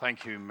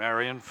Thank you,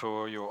 Marion,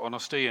 for your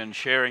honesty and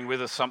sharing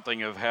with us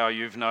something of how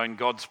you've known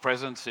God's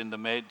presence in the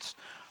midst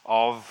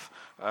of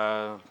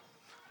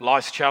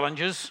life's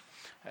challenges.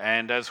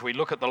 And as we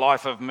look at the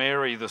life of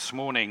Mary this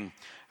morning,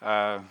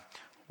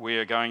 we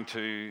are going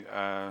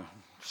to,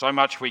 so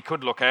much we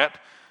could look at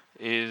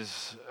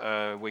is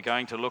we're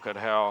going to look at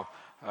how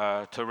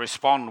to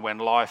respond when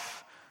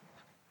life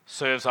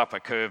serves up a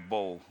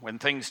curveball, when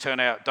things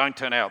don't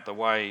turn out the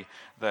way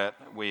that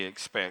we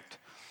expect.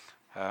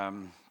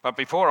 But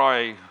before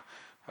I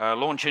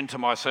launch into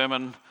my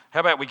sermon, how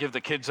about we give the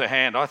kids a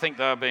hand? I think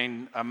they've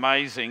been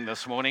amazing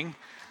this morning.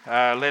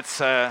 Let's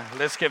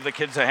give the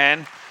kids a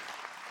hand.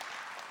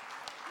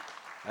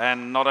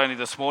 And not only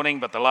this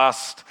morning, but the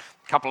last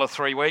couple of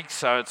 3 weeks.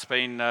 So it's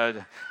been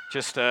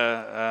just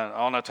an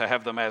honour to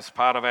have them as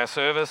part of our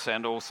service,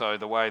 and also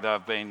the way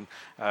they've been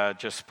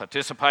just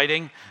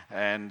participating.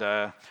 And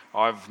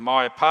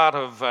my part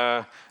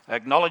of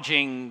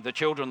acknowledging the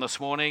children this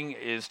morning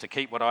is to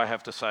keep what I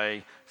have to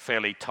say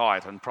fairly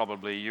tight, and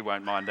probably you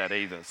won't mind that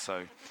either.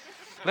 So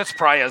let's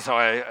pray as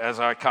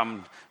I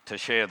come to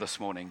share this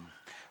morning.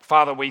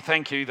 Father, we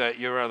thank you that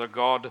you are the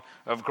God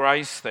of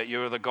grace, that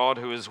you are the God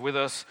who is with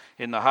us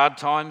in the hard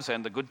times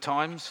and the good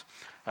times.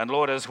 And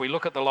Lord, as we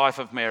look at the life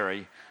of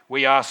Mary,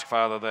 we ask,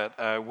 Father,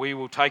 that we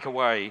will take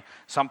away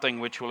something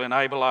which will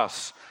enable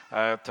us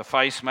to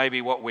face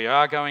maybe what we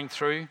are going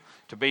through,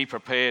 to be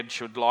prepared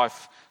should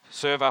life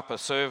serve up a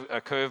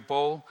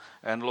curveball.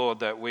 And Lord,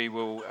 that we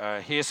will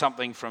hear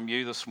something from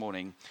you this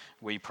morning.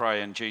 We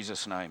pray in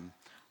Jesus' name.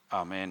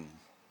 Amen.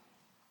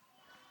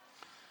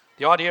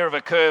 The idea of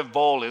a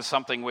curveball is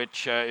something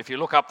which, if you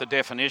look up the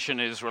definition,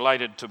 is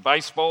related to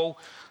baseball.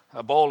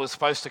 A ball is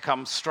supposed to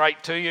come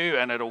straight to you,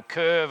 and it'll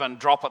curve and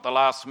drop at the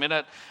last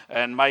minute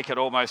and make it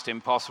almost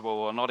impossible,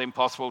 or not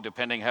impossible,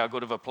 depending how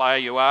good of a player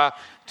you are,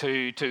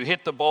 to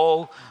hit the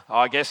ball.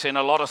 I guess in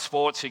a lot of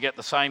sports you get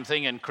the same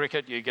thing. In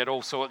cricket you get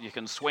all sorts. You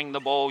can swing the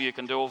ball, you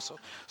can do all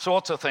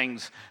sorts of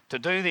things to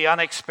do the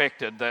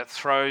unexpected that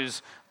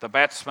throws the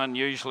batsman,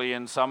 usually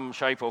in some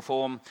shape or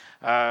form,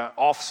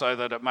 off, so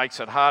that it makes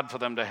it hard for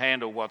them to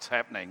handle what's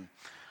happening.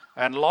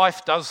 And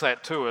life does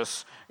that to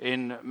us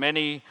in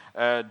many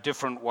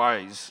different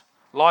ways.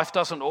 Life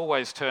doesn't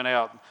always turn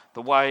out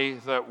the way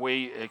that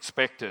we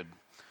expected.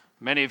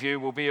 Many of you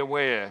will be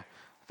aware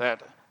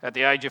that at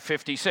the age of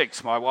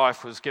 56, my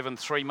wife was given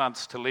 3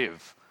 months to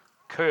live.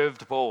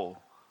 Curved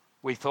ball.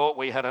 We thought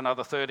we had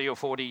another 30 or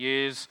 40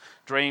 years,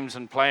 dreams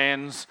and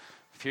plans,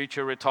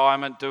 future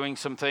retirement, doing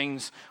some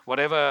things,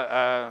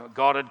 whatever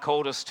God had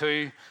called us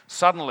to.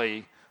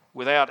 Suddenly,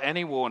 without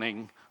any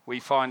warning, we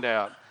find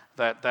out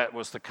that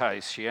was the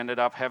case. She ended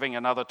up having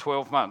another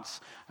 12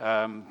 months,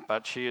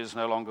 but she is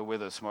no longer with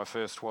us, my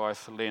first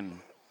wife, Lynn.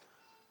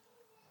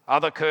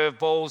 Other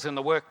curveballs in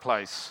the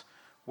workplace,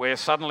 where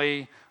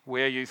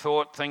you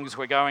thought things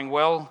were going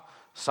well,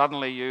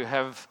 suddenly you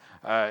have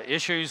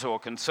issues or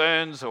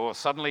concerns, or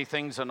suddenly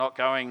things are not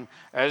going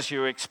as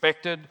you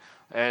expected,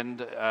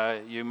 and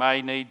you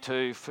may need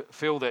to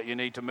feel that you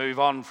need to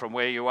move on from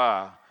where you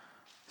are.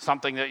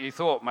 Something that you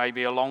thought may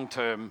be a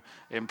long-term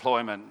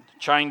employment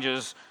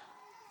changes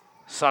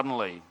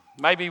suddenly.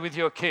 Maybe with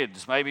your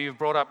kids. Maybe you've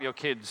brought up your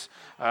kids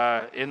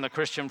in the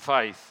Christian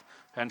faith,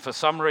 and for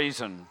some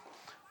reason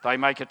they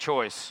make a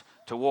choice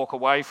to walk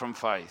away from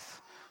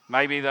faith.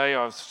 Maybe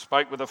I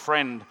spoke with a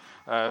friend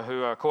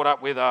who I caught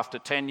up with after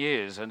 10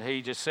 years, and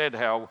he just said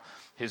how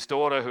his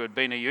daughter, who had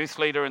been a youth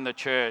leader in the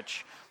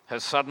church,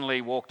 has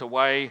suddenly walked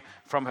away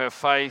from her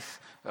faith,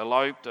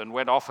 eloped and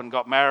went off and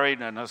got married,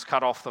 and has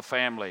cut off the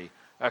family.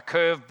 A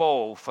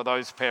curveball for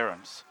those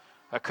parents.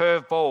 A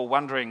curveball,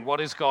 wondering, what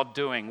is God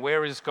doing?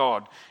 Where is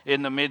God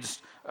in the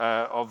midst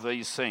of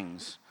these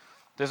things?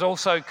 There's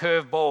also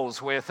curveballs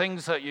where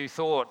things that you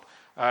thought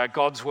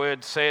God's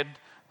word said,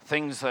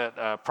 things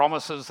that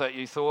promises that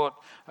you thought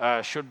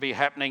should be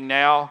happening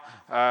now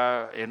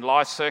in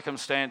life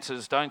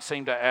circumstances don't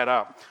seem to add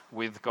up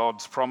with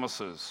God's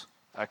promises.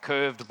 A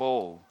curved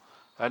ball.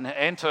 And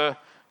enter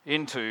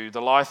into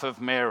the life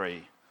of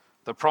Mary,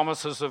 the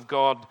promises of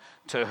God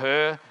to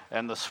her.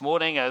 And this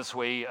morning, as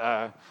we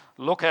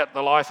look at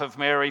the life of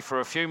Mary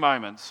for a few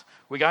moments,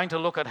 we're going to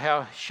look at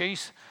how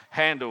she's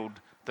handled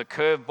the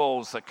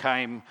curveballs that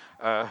came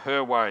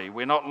her way.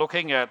 We're not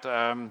looking at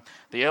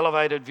the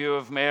elevated view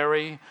of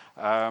Mary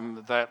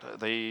that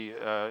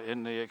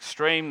in the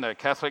extreme the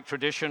Catholic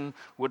tradition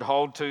would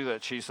hold to,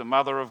 that she's the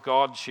mother of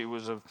God. She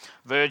was a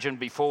virgin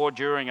before,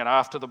 during and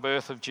after the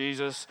birth of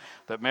Jesus,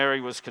 that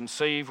Mary was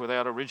conceived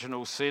without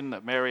original sin,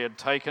 that Mary had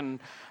taken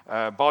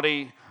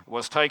body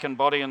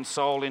and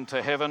soul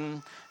into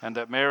heaven, and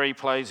that Mary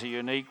plays a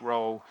unique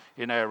role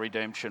in our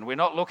redemption. We're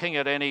not looking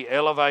at any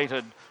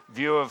elevated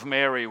view of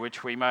Mary,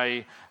 which we're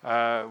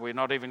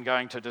not even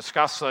going to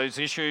discuss those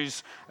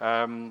issues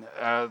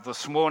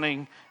this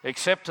morning,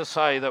 except to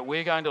say that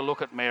we're going to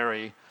look at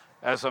Mary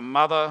as a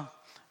mother,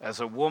 as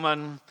a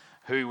woman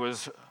who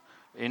was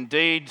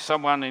indeed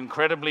someone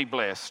incredibly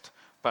blessed,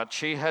 but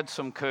she had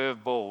some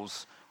curved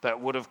balls that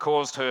would have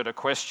caused her to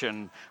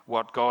question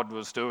what God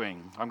was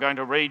doing. I'm going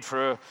to read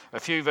for a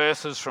few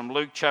verses from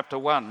Luke chapter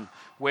 1,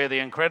 where the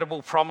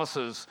incredible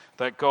promises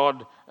that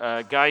God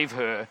gave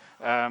her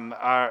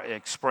are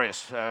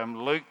expressed.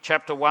 Luke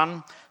chapter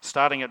 1,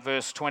 starting at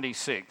verse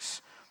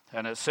 26.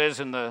 And it says,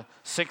 in the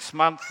 6th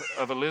month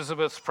of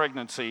Elizabeth's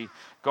pregnancy,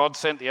 God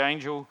sent the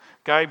angel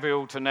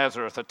Gabriel to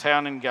Nazareth, a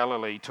town in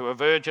Galilee, to a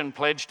virgin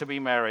pledged to be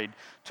married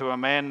to a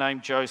man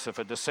named Joseph,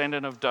 a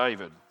descendant of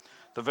David.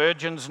 The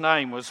virgin's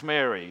name was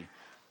Mary.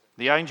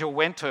 The angel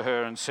went to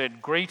her and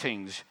said,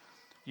 "Greetings,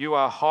 you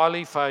are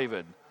highly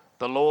favored.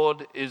 The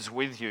Lord is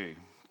with you."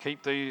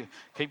 Keep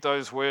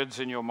those words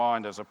in your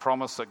mind as a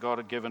promise that God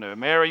had given her.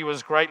 Mary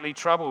was greatly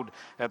troubled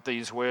at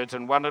these words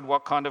and wondered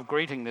what kind of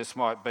greeting this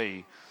might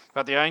be.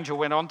 But the angel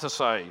went on to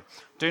say,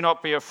 "Do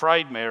not be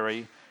afraid,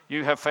 Mary.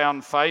 You have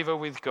found favor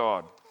with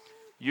God.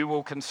 You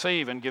will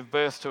conceive and give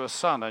birth to a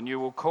son, and you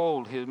will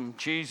call him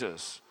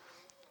Jesus.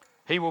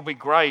 He will be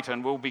great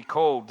and will be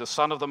called the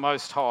Son of the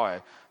Most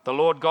High. The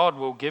Lord God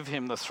will give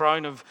him the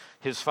throne of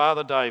his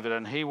father David,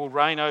 and he will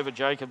reign over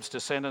Jacob's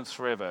descendants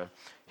forever.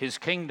 His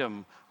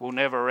kingdom will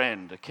never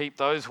end." Keep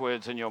those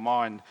words in your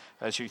mind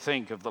as you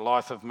think of the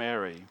life of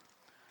Mary.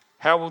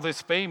 "How will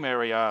this be?"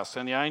 Mary asked,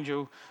 and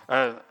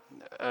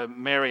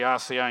Mary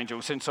asked the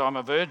angel, "Since I'm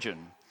a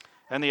virgin."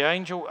 And the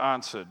angel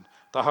answered,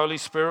 "The Holy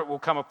Spirit will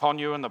come upon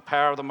you, and the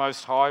power of the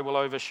Most High will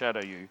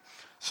overshadow you.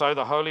 So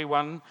the Holy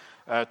One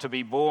to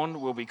be born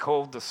will be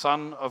called the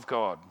Son of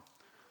God.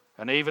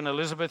 And even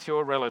Elizabeth,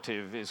 your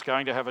relative, is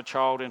going to have a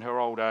child in her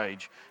old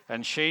age,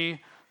 and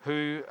she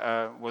who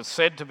was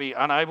said to be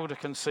unable to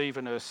conceive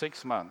in her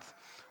 6th month,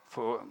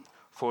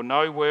 for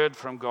no word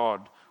from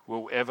God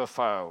will ever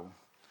fail."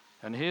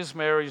 And here's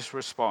Mary's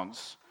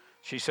response.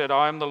 She said,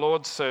 "I am the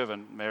Lord's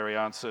servant," Mary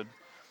answered.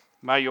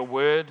 "May your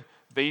word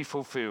be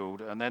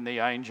fulfilled." And then the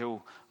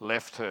angel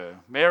left her.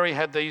 Mary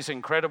had these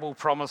incredible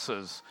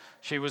promises.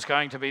 She was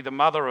going to be the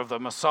mother of the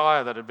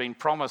Messiah that had been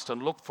promised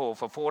and looked for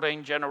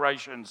 14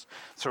 generations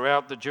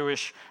throughout the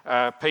Jewish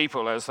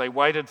people as they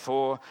waited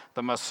for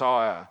the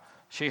Messiah.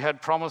 She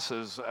had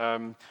promises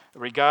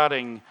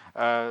regarding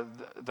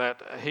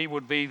that he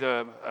would be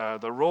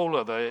the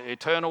ruler, the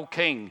eternal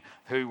king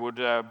who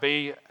would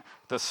be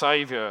the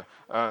Saviour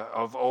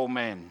of all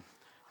men.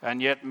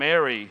 And yet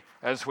Mary,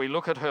 as we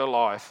look at her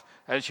life,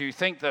 as you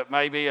think that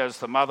maybe as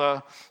the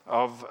mother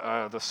of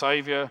the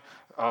Saviour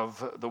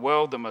of the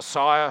world, the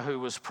Messiah who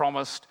was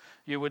promised,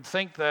 you would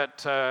think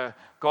that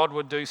God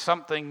would do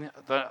something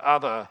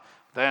other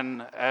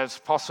than, as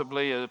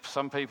possibly, as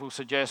some people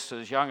suggest,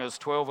 as young as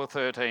 12 or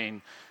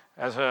 13,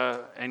 as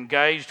an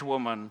engaged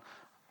woman,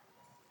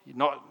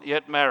 not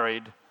yet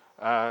married,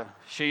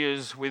 she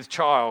is with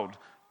child,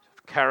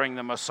 carrying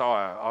the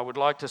Messiah. I would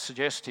like to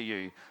suggest to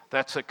you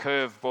that's a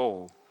curved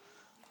ball.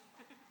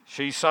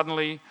 She's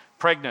suddenly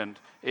pregnant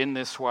in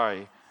this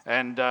way,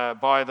 and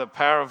by the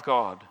power of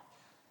God.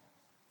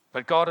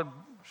 But God had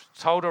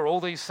told her all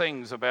these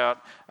things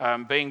about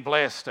being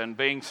blessed and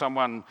being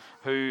someone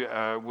who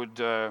would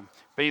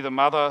be the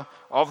mother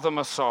of the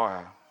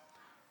Messiah.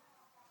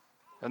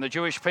 And the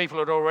Jewish people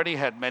had already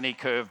had many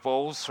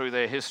curveballs through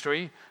their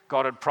history.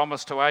 God had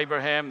promised to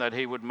Abraham that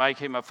he would make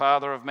him a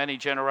father of many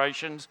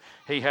generations.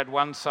 He had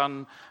one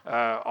son,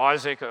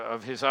 Isaac,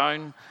 of his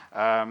own,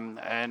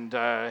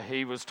 and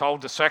he was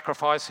told to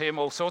sacrifice him,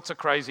 all sorts of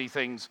crazy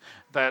things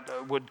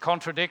that would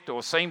contradict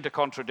or seem to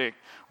contradict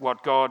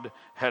what God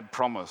had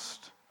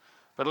promised.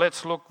 But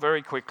let's look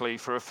very quickly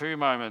for a few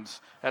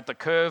moments at the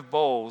curved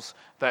balls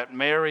that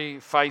Mary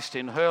faced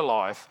in her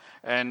life,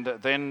 and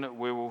then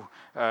we'll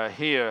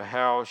hear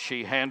how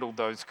she handled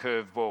those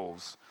curved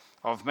balls.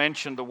 I've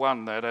mentioned the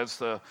one that as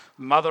the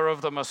mother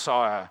of the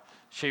Messiah,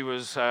 she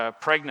was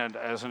pregnant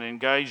as an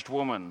engaged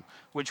woman,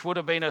 which would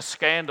have been a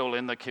scandal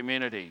in the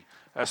community,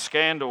 a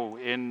scandal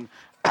in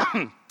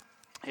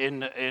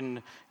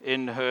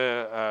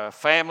her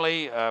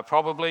family,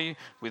 probably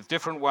with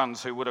different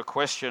ones who would have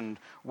questioned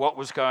what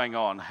was going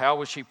on. How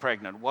was she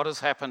pregnant? What has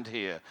happened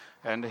here?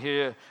 And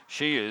here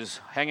she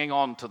is hanging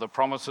on to the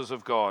promises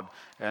of God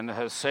and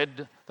has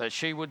said that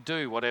she would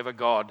do whatever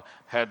God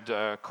had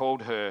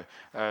called her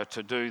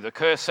to do.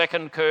 The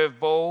second curved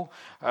ball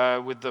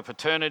with the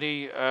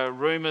paternity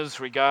rumours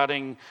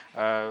regarding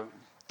the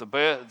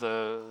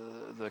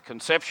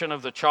conception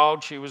of the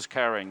child she was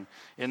carrying.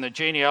 In the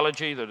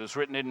genealogy that is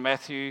written in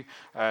Matthew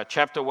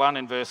chapter 1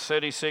 in verse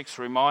 36,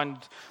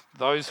 remind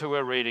those who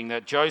are reading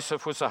that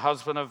Joseph was the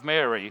husband of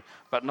Mary,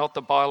 but not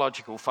the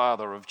biological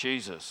father of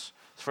Jesus.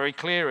 It's very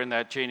clear in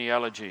that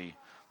genealogy.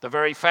 The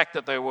very fact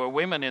that there were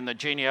women in the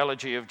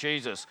genealogy of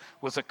Jesus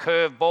was a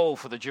curved ball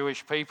for the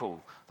Jewish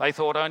people. They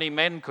thought only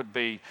men could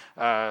be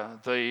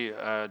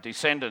the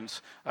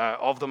descendants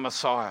of the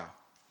Messiah.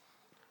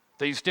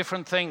 These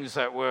different things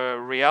that were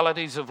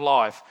realities of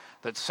life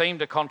that seemed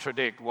to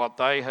contradict what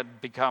they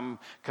had become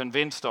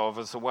convinced of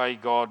as the way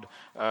God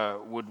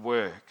would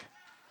work.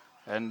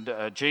 And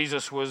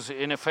Jesus was,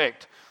 in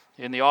effect,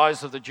 in the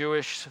eyes of the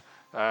Jewish,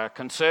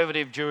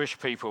 conservative Jewish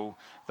people,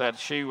 that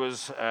she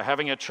was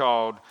having a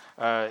child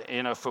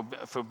in a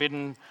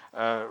forbidden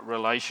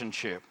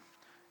relationship.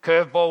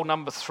 Curveball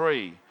number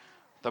 3,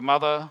 the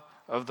mother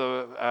of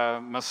the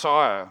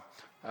Messiah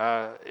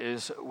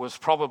was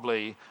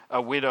probably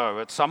a widow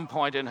at some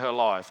point in her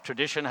life.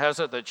 Tradition has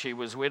it that she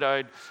was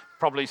widowed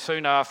probably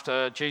soon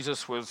after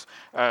Jesus was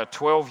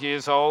 12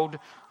 years old.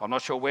 I'm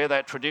not sure where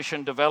that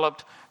tradition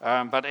developed,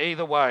 but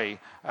either way,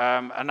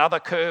 another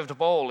curved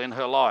ball in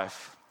her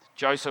life.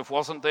 Joseph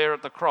wasn't there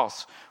at the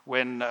cross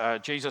when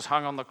Jesus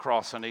hung on the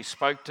cross, and he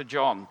spoke to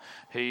John.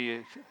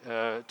 He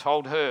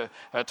told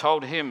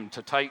him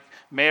to take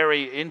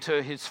Mary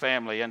into his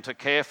family and to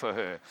care for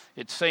her.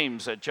 It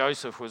seems that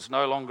Joseph was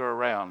no longer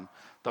around.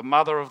 The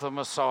mother of the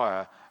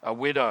Messiah, a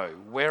widow.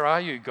 Where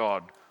are you,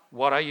 God?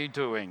 What are you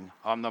doing?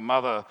 I'm the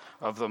mother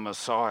of the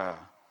Messiah.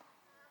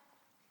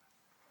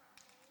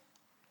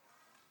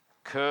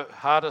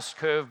 Hardest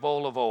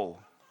curveball of all.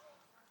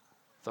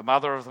 The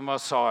mother of the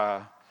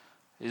Messiah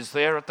is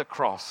there at the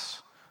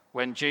cross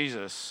when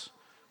Jesus,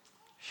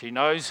 she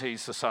knows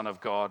he's the Son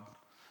of God.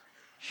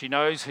 She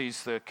knows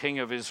he's the King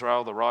of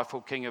Israel, the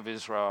rightful King of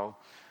Israel.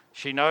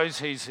 She knows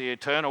he's the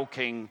eternal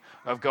King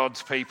of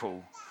God's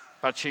people.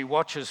 But she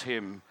watches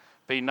him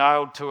be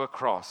nailed to a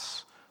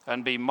cross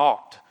and be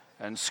mocked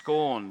and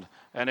scorned.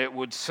 And it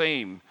would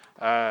seem,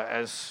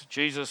 as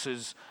Jesus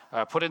is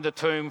put in the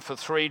tomb for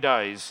 3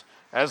 days,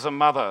 as a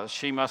mother,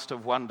 she must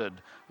have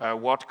wondered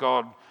what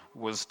God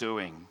was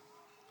doing.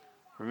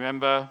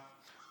 Remember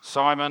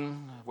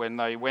Simon, when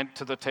they went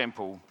to the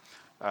temple,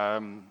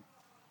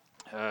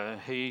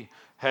 he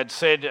had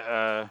said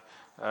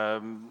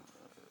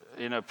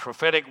in a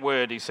prophetic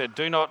word, he said,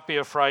 "Do not be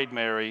afraid,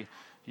 Mary.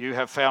 You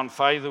have found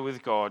favor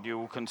with God. You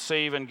will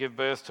conceive and give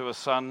birth to a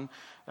son,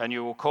 and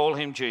you will call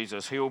him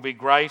Jesus. He will be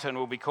great and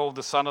will be called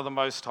the Son of the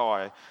Most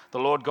High. The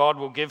Lord God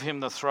will give him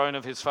the throne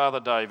of his father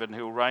David, and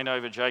he will reign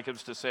over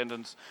Jacob's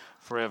descendants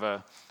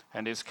forever,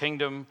 and his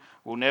kingdom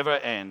will never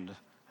end."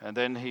 And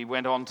then he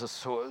went on to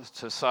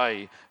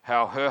say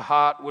how her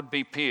heart would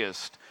be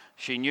pierced.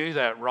 She knew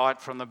that right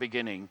from the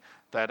beginning,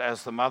 that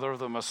as the mother of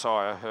the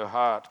Messiah, her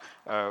heart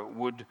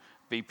would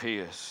be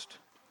pierced.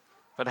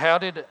 But how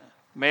did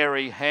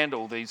Mary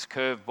handle these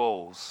curved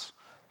balls?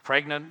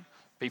 Pregnant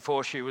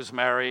before she was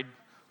married,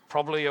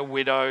 probably a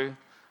widow,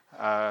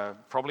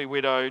 probably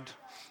widowed,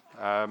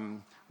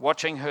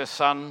 watching her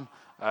son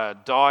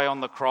die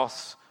on the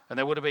cross. And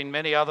there would have been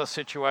many other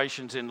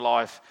situations in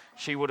life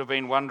she would have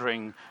been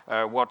wondering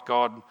what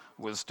God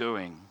was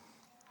doing.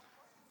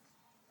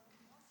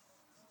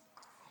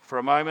 For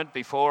a moment,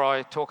 before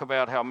I talk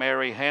about how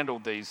Mary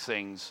handled these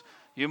things,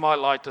 you might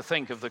like to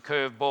think of the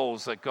curved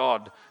balls that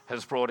God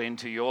has brought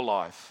into your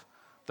life.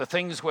 The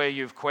things where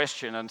you've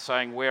questioned and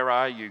saying, "Where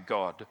are you,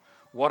 God?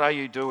 What are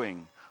you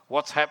doing?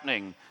 What's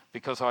happening?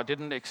 Because I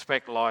didn't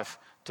expect life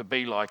to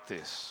be like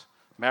this."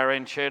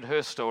 Marion shared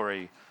her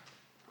story.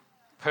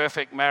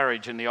 Perfect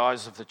marriage in the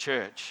eyes of the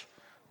church,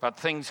 but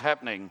things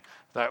happening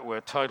that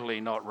were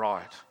totally not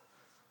right.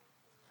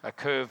 A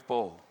curved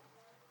ball.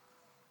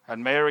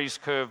 And Mary's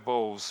curved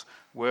balls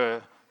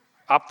were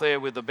up there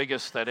with the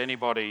biggest that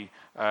anybody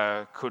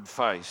could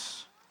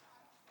face.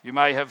 You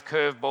may have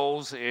curved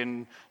balls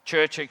in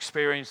church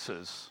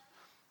experiences,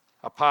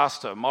 a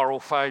pastor, moral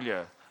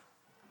failure,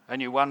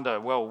 and you wonder,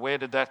 well, where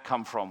did that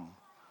come from?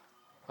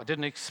 I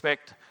didn't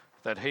expect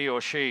that he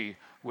or she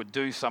would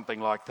do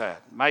something like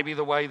that. Maybe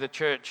the way the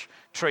church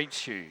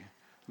treats you,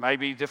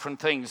 maybe different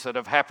things that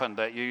have happened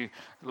that you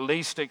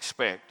least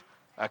expect,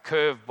 a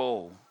curved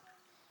ball.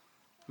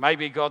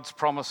 Maybe God's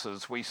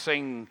promises. We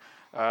sing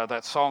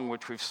that song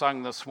which we've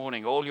sung this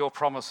morning, all your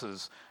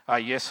promises are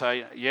yes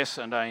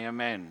and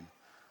amen.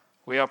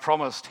 We are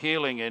promised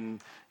healing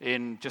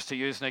in just to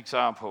use an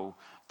example,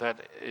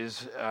 that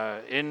is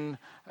in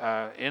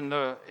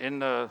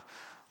the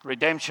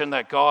redemption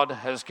that God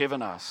has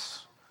given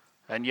us.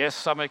 And yes,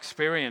 some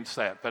experience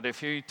that, but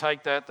if you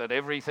take that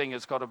everything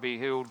has got to be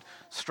healed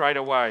straight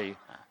away,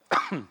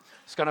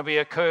 it's going to be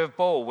a curved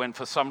ball when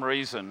for some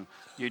reason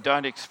you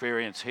don't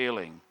experience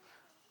healing.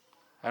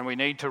 And we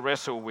need to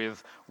wrestle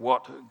with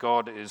what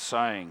God is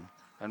saying.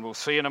 And we'll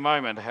see in a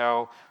moment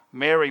how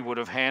Mary would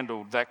have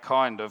handled that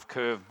kind of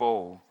curved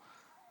ball.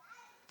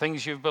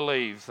 Things you've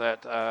believed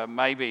that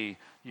maybe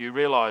you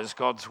realise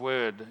God's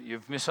word,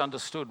 you've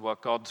misunderstood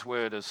what God's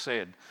word has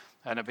said.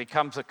 And it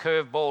becomes a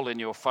curved ball in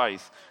your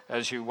faith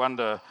as you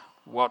wonder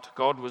what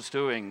God was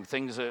doing.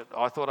 Things that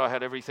I thought I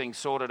had everything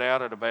sorted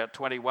out at about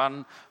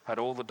 21, had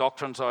all the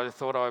doctrines I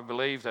thought I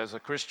believed as a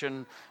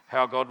Christian,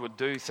 how God would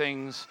do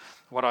things,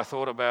 what I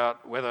thought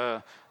about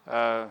whether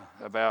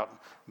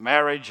about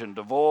marriage and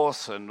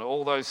divorce and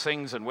all those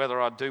things, and whether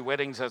I'd do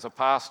weddings as a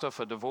pastor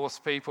for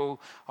divorced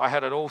people. I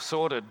had it all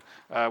sorted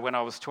when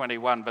I was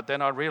 21, but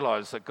then I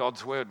realised that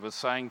God's word was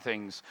saying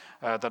things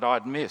that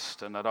I'd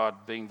missed, and that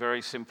I'd been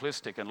very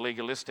simplistic and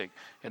legalistic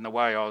in the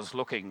way I was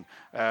looking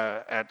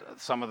at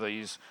some of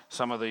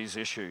these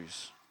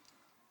issues.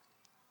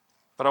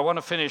 But I want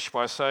to finish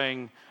by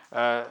saying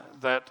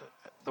that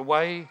the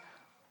way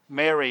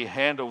Mary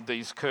handled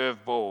these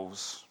curved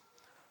balls,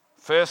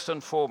 first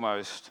and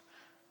foremost,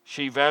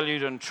 she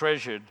valued and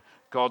treasured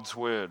God's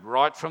word.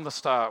 Right from the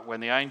start,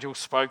 when the angel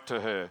spoke to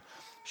her,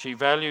 she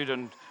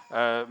valued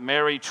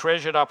Mary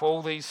treasured up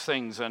all these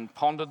things and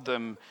pondered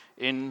them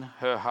in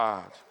her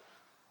heart.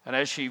 And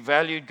as she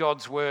valued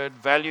God's word,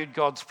 valued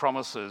God's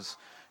promises,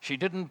 she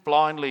didn't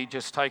blindly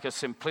just take a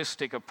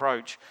simplistic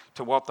approach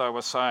to what they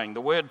were saying.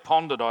 The word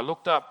pondered, I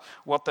looked up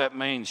what that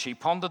means. She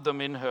pondered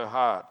them in her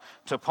heart.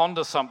 To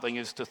ponder something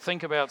is to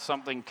think about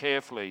something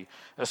carefully,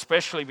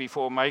 especially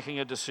before making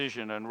a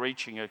decision and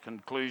reaching a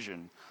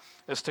conclusion.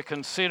 Is to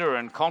consider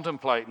and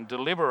contemplate and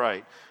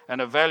deliberate and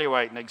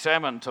evaluate and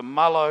examine, to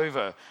mull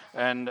over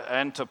and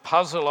to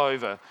puzzle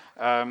over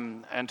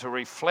and to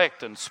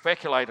reflect and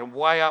speculate and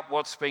weigh up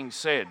what's being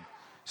said.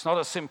 It's not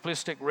a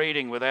simplistic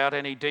reading without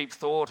any deep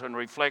thought and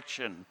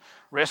reflection,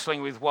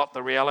 wrestling with what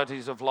the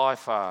realities of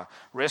life are,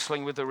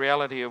 wrestling with the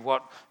reality of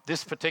what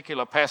this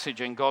particular passage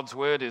in God's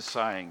Word is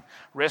saying,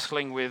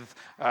 wrestling with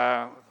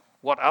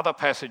what other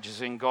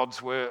passages in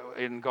God's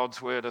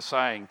Word are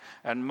saying,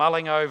 and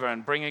mulling over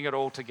and bringing it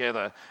all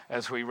together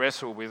as we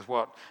wrestle with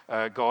what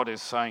God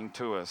is saying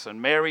to us. And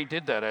Mary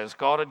did that as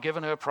God had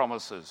given her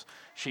promises.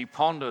 She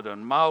pondered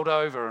and mulled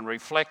over and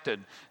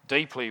reflected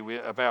deeply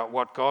about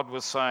what God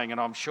was saying. And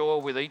I'm sure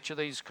with each of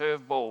these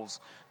curveballs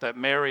that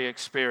Mary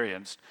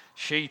experienced,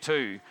 she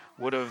too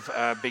would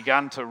have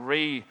begun to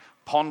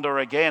re-ponder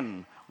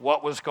again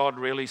what was God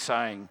really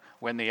saying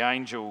when the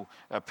angel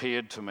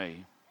appeared to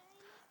me.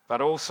 But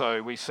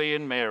also we see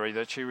in Mary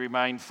that she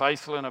remained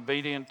faithful and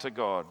obedient to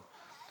God.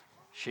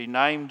 She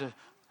named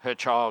her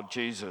child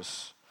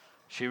Jesus.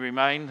 She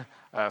remained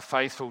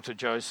faithful to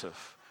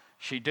Joseph.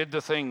 She did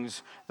the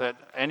things that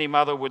any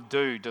mother would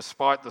do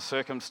despite the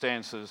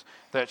circumstances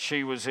that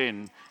she was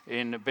in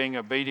being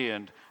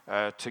obedient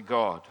to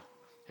God.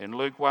 In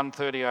Luke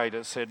 1:38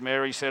 it said,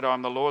 Mary said,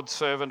 I'm the Lord's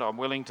servant, I'm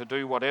willing to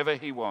do whatever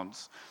he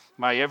wants.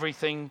 May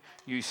everything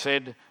you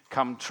said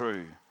come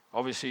true.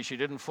 Obviously, she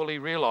didn't fully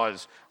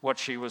realize what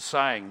she was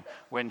saying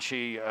when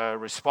she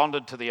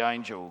responded to the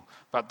angel.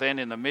 But then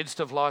in the midst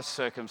of life's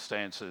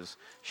circumstances,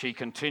 she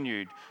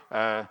continued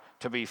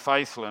to be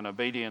faithful and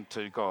obedient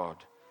to God.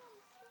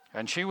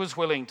 And she was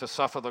willing to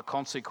suffer the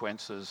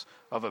consequences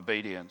of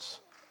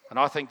obedience. And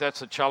I think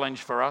that's a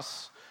challenge for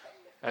us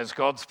as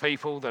God's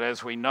people, that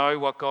as we know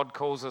what God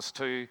calls us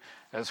to,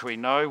 as we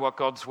know what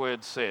God's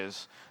word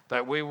says,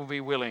 that we will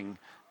be willing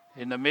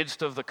in the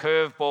midst of the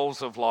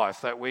curveballs of life,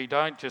 that we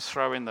don't just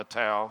throw in the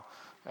towel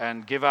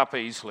and give up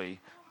easily,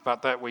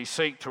 but that we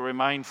seek to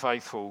remain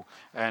faithful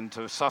and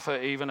to suffer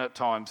even at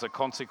times the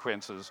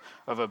consequences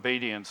of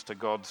obedience to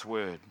God's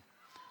word.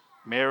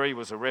 Mary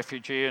was a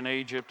refugee in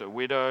Egypt, a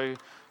widow,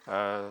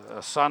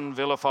 a son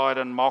vilified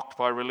and mocked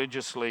by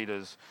religious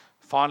leaders.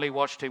 Finally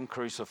watched him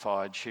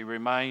crucified. She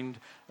remained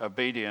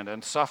obedient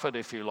and suffered,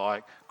 if you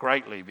like,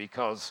 greatly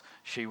because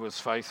she was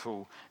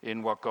faithful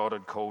in what God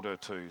had called her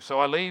to. So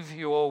I leave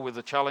you all with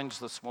a challenge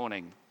this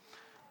morning,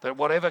 that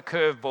whatever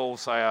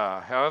curveballs they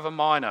are, however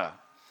minor,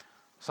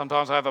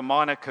 sometimes I have a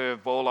minor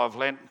curveball.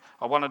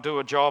 I want to do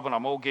a job and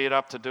I'm all geared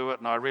up to do it,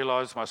 and I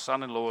realise my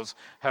son-in-laws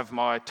have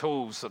my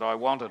tools that I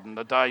wanted and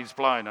the day's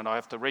blown and I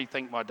have to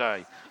rethink my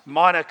day.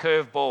 Minor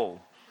curveball.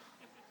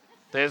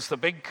 There's the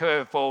big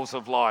curveballs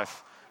of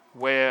life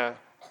where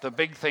the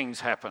big things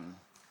happen.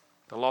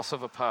 The loss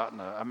of a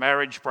partner, a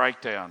marriage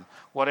breakdown,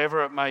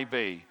 whatever it may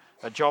be,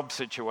 a job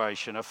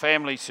situation, a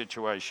family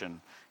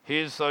situation.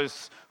 Here's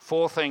those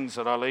 4 things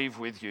that I leave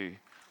with you.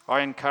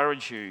 I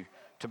encourage you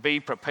to be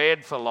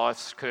prepared for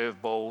life's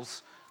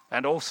curveballs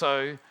and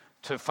also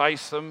to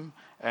face them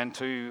and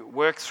to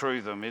work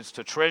through them, is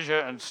to treasure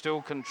and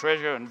still can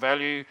treasure and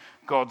value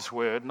God's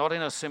word, not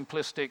in a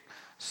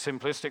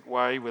simplistic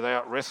way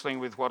without wrestling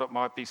with what it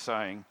might be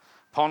saying.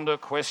 Ponder,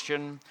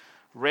 question,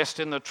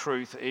 rest in the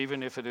truth,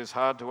 even if it is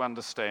hard to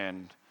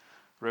understand.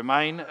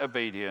 Remain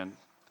obedient.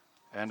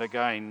 And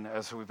again,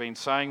 as we've been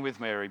saying with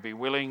Mary, be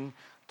willing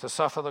to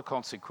suffer the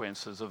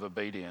consequences of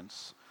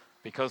obedience.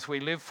 Because we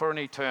live for an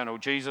eternal.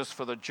 Jesus,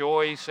 for the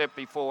joy set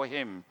before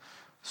him,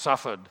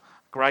 suffered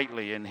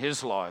greatly in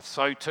his life.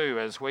 So too,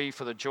 as we,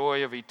 for the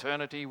joy of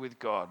eternity with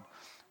God,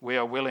 we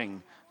are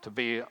willing to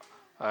be,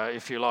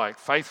 if you like,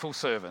 faithful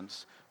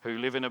servants who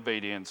live in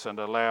obedience and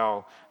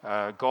allow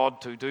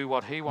God to do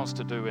what he wants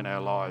to do in our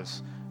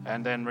lives,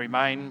 and then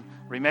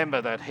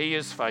remember that he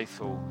is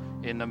faithful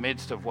in the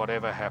midst of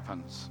whatever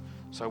happens.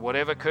 So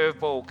whatever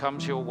curveball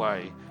comes your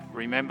way,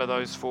 remember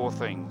those 4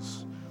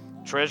 things.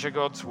 Treasure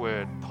God's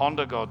word,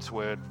 ponder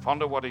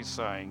what he's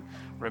saying,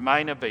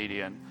 remain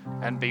obedient,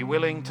 and be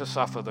willing to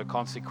suffer the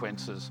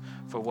consequences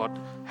for what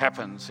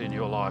happens in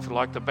your life. I'd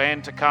like the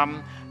band to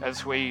come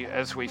as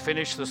we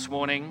finish this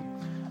morning.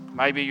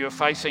 Maybe you're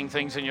facing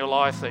things in your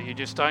life that you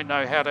just don't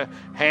know how to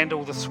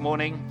handle this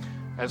morning.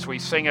 As we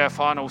sing our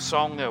final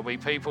song, there'll be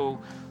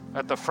people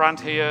at the front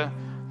here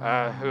who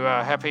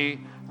are happy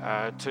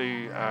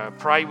to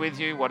pray with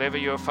you, whatever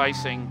you're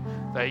facing,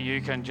 that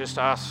you can just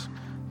ask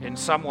in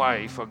some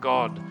way for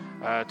God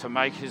to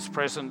make his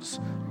presence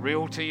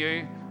real to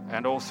you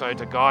and also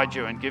to guide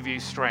you and give you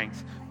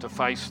strength to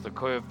face the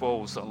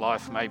curveballs that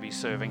life may be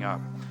serving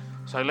up.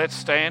 So let's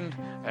stand,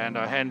 and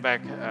I hand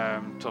back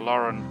to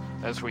Lauren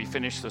as we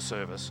finish the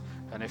service.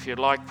 And if you'd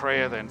like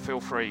prayer, then feel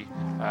free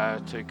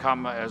to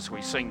come as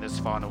we sing this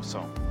final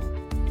song.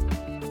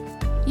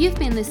 You've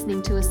been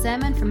listening to a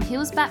sermon from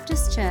Hills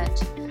Baptist Church.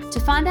 To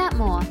find out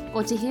more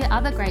or to hear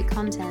other great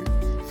content,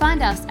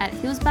 find us at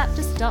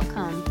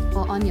hillsbaptist.com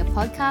or on your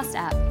podcast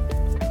app.